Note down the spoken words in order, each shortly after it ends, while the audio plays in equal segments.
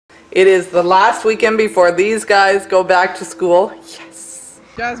It is the last weekend before these guys go back to school. Yes.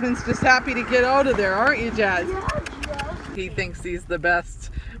 Jasmine's just happy to get out of there, aren't you, Jazz? Yeah. He thinks he's the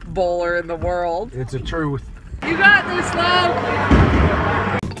best bowler in the world. It's the truth. You got this, love.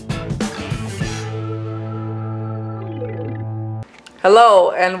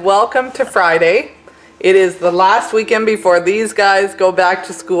 Hello and welcome to Friday. It is the last weekend before these guys go back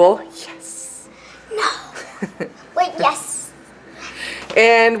to school. Yes. No. Wait, yes.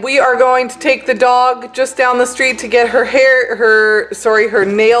 And we are going to take the dog just down the street to get her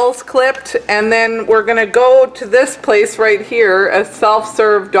nails clipped, and then we're gonna go to this place right here, a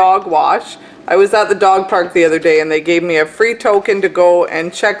self-serve dog wash. I was at the dog park the other day and they gave me a free token to go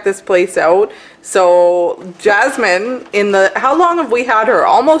and check this place out. So Jasmine, how long have we had her?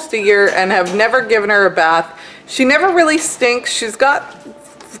 Almost a year, and have never given her a bath. She never really stinks. She's got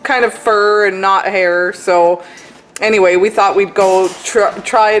kind of fur and not hair, so anyway, we thought we'd go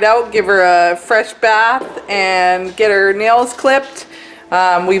try it out, give her a fresh bath and get her nails clipped.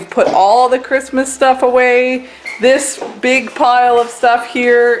 We've put all the Christmas stuff away. This big pile of stuff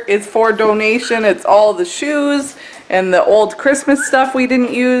here is for donation. It's all the shoes and the old Christmas stuff we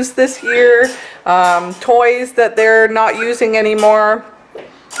didn't use this year, toys that they're not using anymore.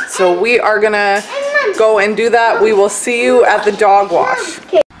 So we are gonna go and do that. We will see you at the dog wash.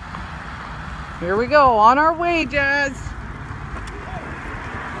 Here we go, on our way, Jazz.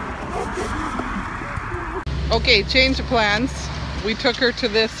 Okay, change of plans. We took her to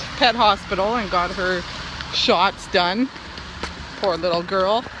this pet hospital and got her shots done. Poor little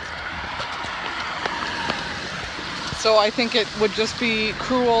girl. So I think it would just be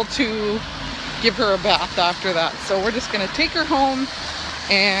cruel to give her a bath after that. So we're just gonna take her home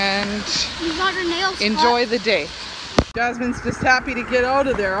and enjoy the day. Jasmine's just happy to get out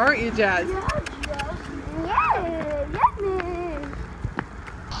of there, aren't you, Jazz?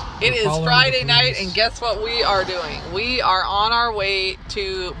 It is Friday night, and guess what we are doing? We are on our way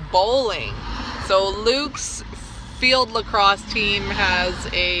to bowling. So Luke's field lacrosse team has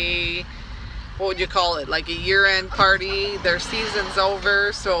a, what would you call it, like a year-end party. Their season's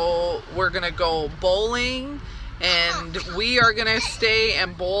over, so we're gonna go bowling, and we are gonna stay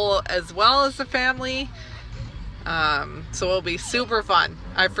and bowl as well as the family. So it'll be super fun.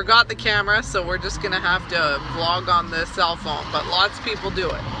 I forgot the camera, so we're just gonna have to vlog on the cell phone, but lots of people do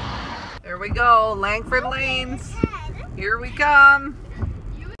it. There we go, Langford Lanes. Here we come.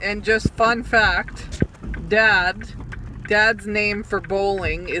 And just fun fact, Dad's name for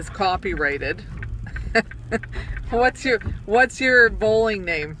bowling is copyrighted. What's your bowling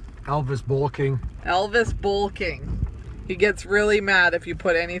name? Elvis Bowl King. Elvis Bowl King. He gets really mad if you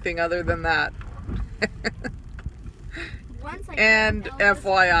put anything other than that. And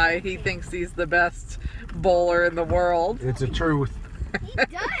FYI, he thinks he's the best bowler in the world. It's the truth. He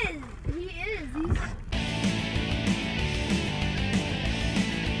does. He is.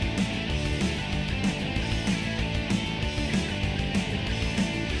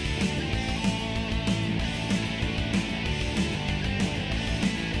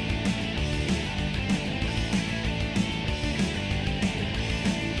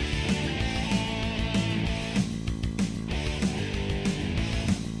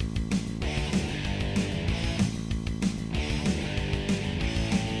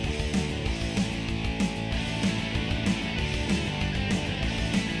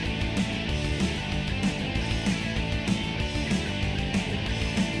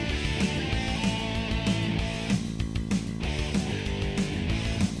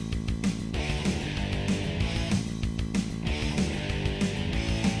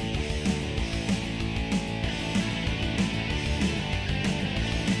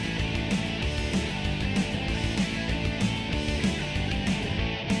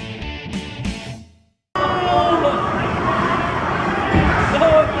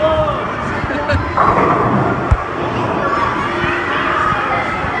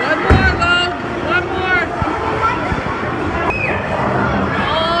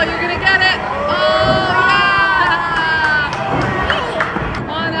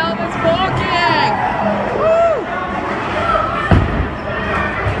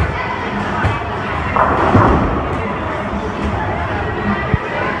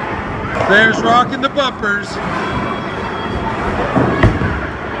 There's rocking the bumpers.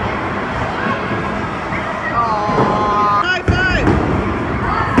 High five!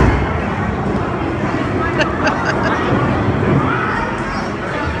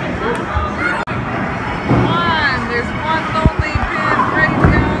 Come on, there's one lonely pin right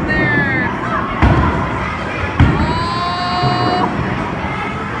down there.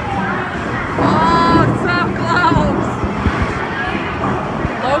 Oh, so close.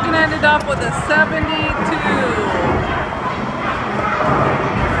 Logan and started off with a 72.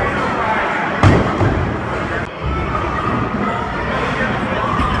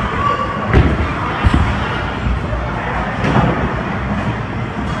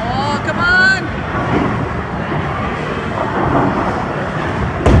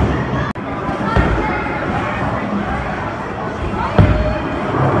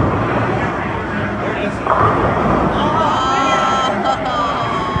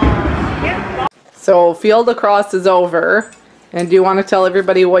 So field lacrosse is over, and do you want to tell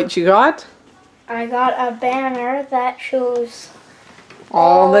everybody what you got? I got a banner that shows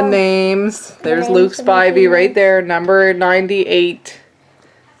all the names. There's Luke Spivey right there, number 98.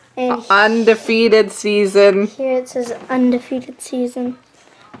 And undefeated season. Here it says undefeated season,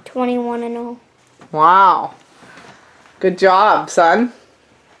 21-0. Wow. Good job, son.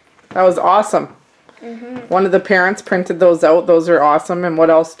 That was awesome. One of the parents printed those out. Those are awesome. And what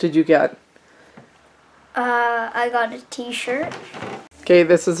else did you get? I got a t-shirt. Okay,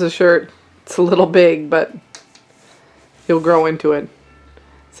 this is a shirt. It's a little big, but you'll grow into it. It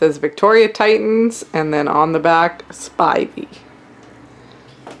says Victoria Titans, and then on the back, Spivey.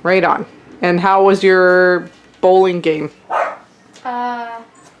 Right on. And how was your bowling game? Good.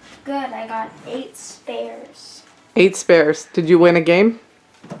 I got 8 spares. 8 spares. Did you win a game?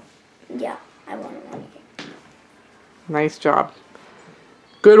 Yeah, I won a game. Nice job.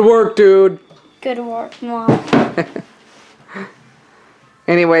 Good work, dude. Good work, Mom.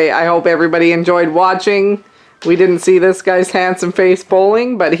 Anyway, I hope everybody enjoyed watching. We didn't see this guy's handsome face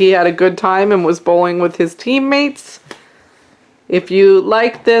bowling, but he had a good time and was bowling with his teammates. If you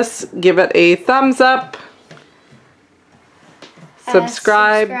like this, give it a thumbs up.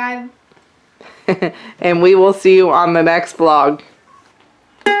 Subscribe. And we will see you on the next vlog.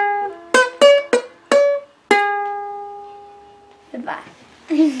 Goodbye.